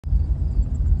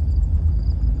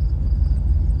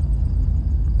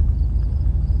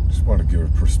you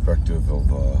a perspective of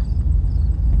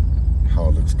how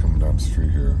it looks coming down the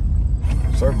street here.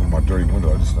 Sorry for my dirty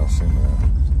window, I just not seen that.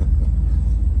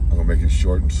 I'm gonna make it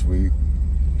short and sweet.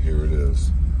 Here it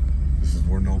is. This is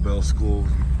where Nobel School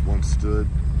once stood,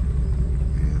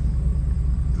 and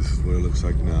this is what it looks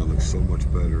like now. It looks so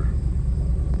much better.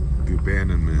 The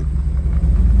abandonment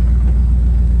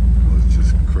was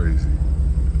just crazy.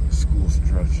 The school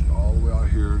stretched all the way out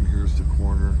here, and here's the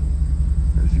corner.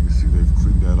 As you can see, they've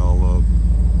cleaned that all up.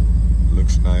 It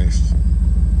looks nice.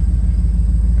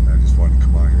 And I just wanted to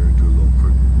come out here and do a little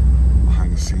quick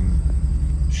behind the scene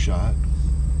shot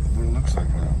of what it looks like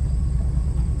now.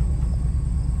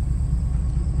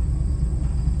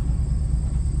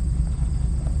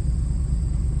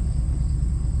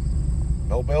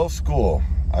 Nobel School.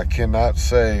 I cannot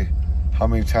say how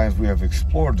many times we have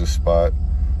explored this spot,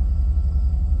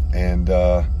 and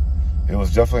it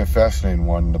was definitely a fascinating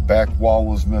one. The back wall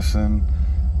was missing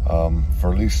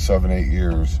for at least 7-8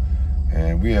 years,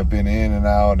 and we have been in and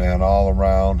out and all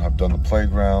around. I've done the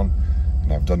playground,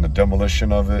 and I've done the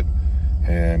demolition of it,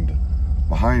 and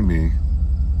behind me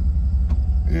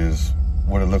is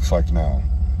what it looks like now.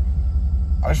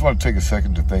 I just want to take a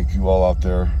second to thank you all out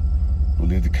there who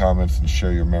leave the comments and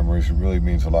share your memories. It really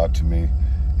means a lot to me,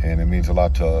 and it means a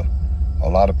lot to a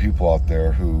lot of people out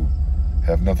there who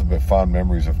have nothing but fond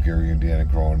memories of Gary, Indiana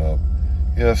growing up.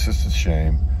 Yes, it's a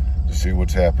shame to see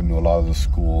what's happened to a lot of the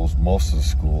schools, most of the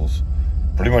schools,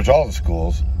 pretty much all the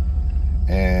schools,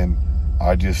 and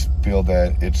I just feel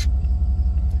that it's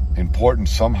important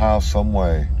somehow, some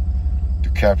way to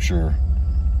capture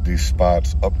these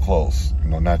spots up close. You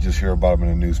know, not just hear about them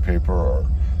in a newspaper or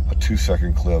a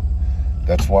 2-second clip.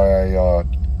 That's why I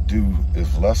do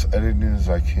as less editing as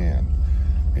I can.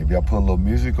 Maybe I'll put a little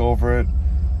music over it,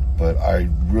 but I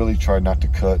really try not to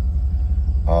cut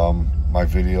my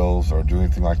videos or do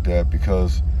anything like that,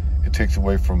 because it takes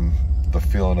away from the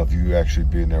feeling of you actually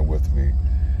being there with me.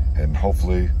 And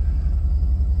hopefully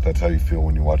that's how you feel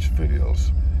when you watch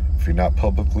videos. If you're not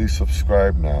publicly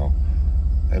subscribed now,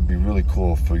 that'd be really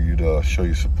cool for you to show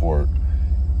your support.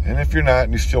 And if you're not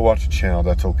and you still watch the channel,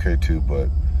 that's okay too, but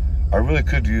I really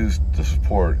could use the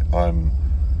support on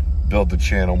build the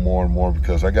channel more and more,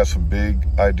 because I got some big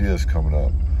ideas coming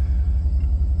up.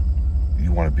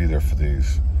 You want to be there for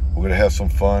these. We're going to have some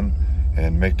fun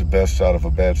and make the best out of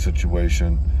a bad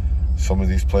situation. Some of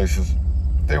these places,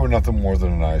 they were nothing more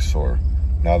than an eyesore.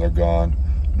 Now they're gone.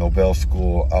 Nobel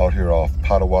School out here off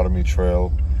Potawatomi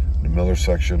Trail, in the Miller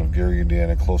section of Gary,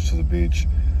 Indiana, close to the beach.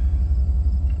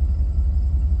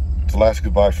 It's the last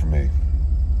goodbye for me.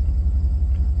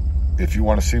 If you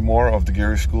want to see more of the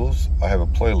Gary schools, I have a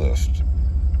playlist,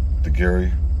 the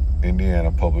Gary,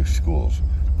 Indiana Public Schools.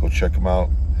 Go check them out.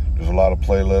 There's a lot of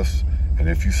playlists, and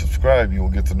if you subscribe, you will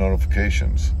get the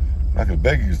notifications. I'm not going to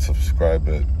beg you to subscribe,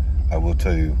 but I will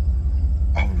tell you,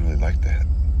 I would really like that.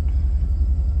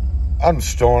 I'm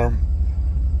Storm.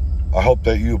 I hope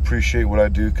that you appreciate what I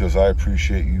do, because I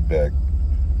appreciate you back.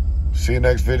 See you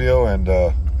next video, and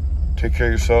take care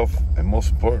of yourself, and most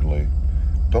importantly,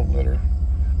 don't litter.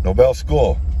 Nobel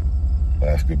School,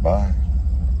 last goodbye.